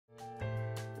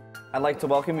I'd like to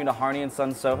welcome you to Harney &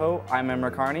 Sons Soho. I'm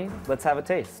Emric Harney. Let's have a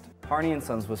taste. Harney &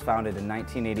 Sons was founded in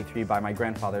 1983 by my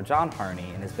grandfather John Harney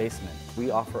in his basement.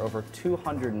 We offer over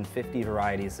 250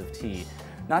 varieties of tea,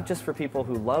 not just for people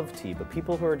who love tea, but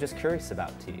people who are just curious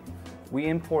about tea. We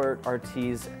import our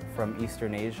teas from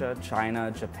Eastern Asia,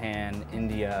 China, Japan,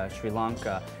 India, Sri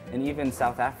Lanka, and even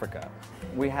South Africa.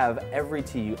 We have every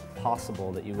tea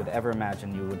possible that you would ever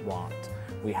imagine you would want.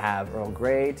 We have Earl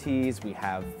Grey teas, we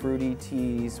have fruity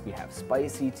teas, we have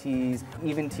spicy teas,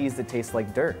 even teas that taste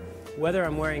like dirt. Whether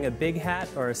I'm wearing a big hat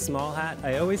or a small hat,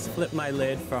 I always flip my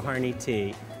lid for Harney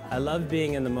tea. I love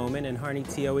being in the moment, and Harney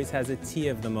tea always has a tea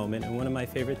of the moment, and one of my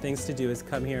favorite things to do is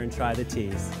come here and try the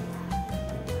teas.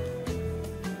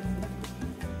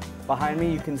 Behind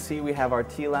me you can see we have our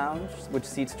tea lounge, which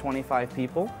seats 25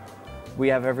 people. We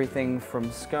have everything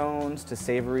from scones to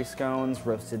savory scones,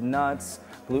 roasted nuts,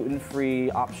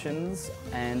 gluten-free options,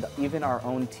 and even our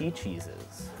own tea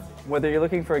cheeses. Whether you're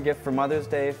looking for a gift for Mother's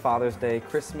Day, Father's Day,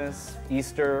 Christmas,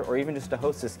 Easter, or even just a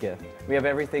hostess gift, we have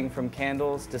everything from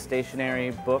candles to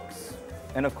stationery, books,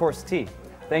 and of course tea.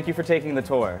 Thank you for taking the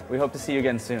tour. We hope to see you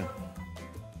again soon.